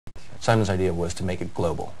Simon's idea was to make it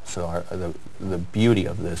global. So the beauty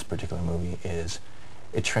of this particular movie is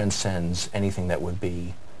it transcends anything that would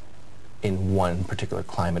be in one particular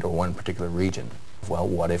climate or one particular region. Well,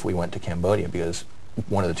 what if we went to Cambodia? Because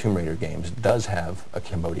one of the Tomb Raider games does have a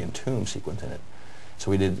Cambodian tomb sequence in it.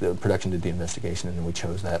 So the production did the investigation, and then we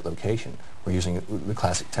chose that location. We're using the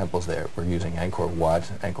classic temples there. We're using Angkor Wat,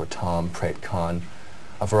 Angkor Thom, Pret Khan,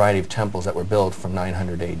 a variety of temples that were built from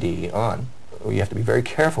 900 AD on. You have to be very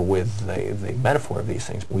careful with the metaphor of these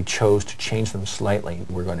things. We chose to change them slightly.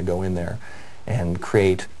 We're going to go in there and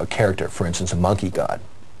create a character, for instance, a monkey god.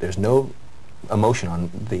 There's no emotion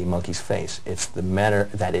on the monkey's face. It's the matter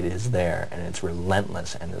that it is there, and it's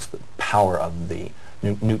relentless, and it's the power of the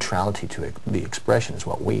neutrality to it. The expression is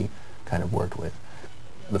what we kind of worked with.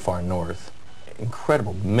 The far north,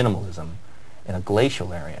 incredible minimalism in a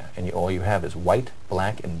glacial area, and all you have is white,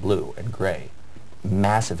 black, and blue, and gray.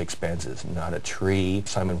 Massive expanses, not a tree.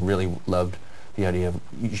 Simon really loved the idea of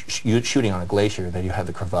shooting on a glacier, that you have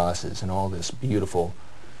the crevasses and all this beautiful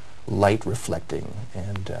light reflecting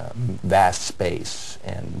and vast space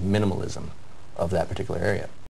and minimalism of that particular area.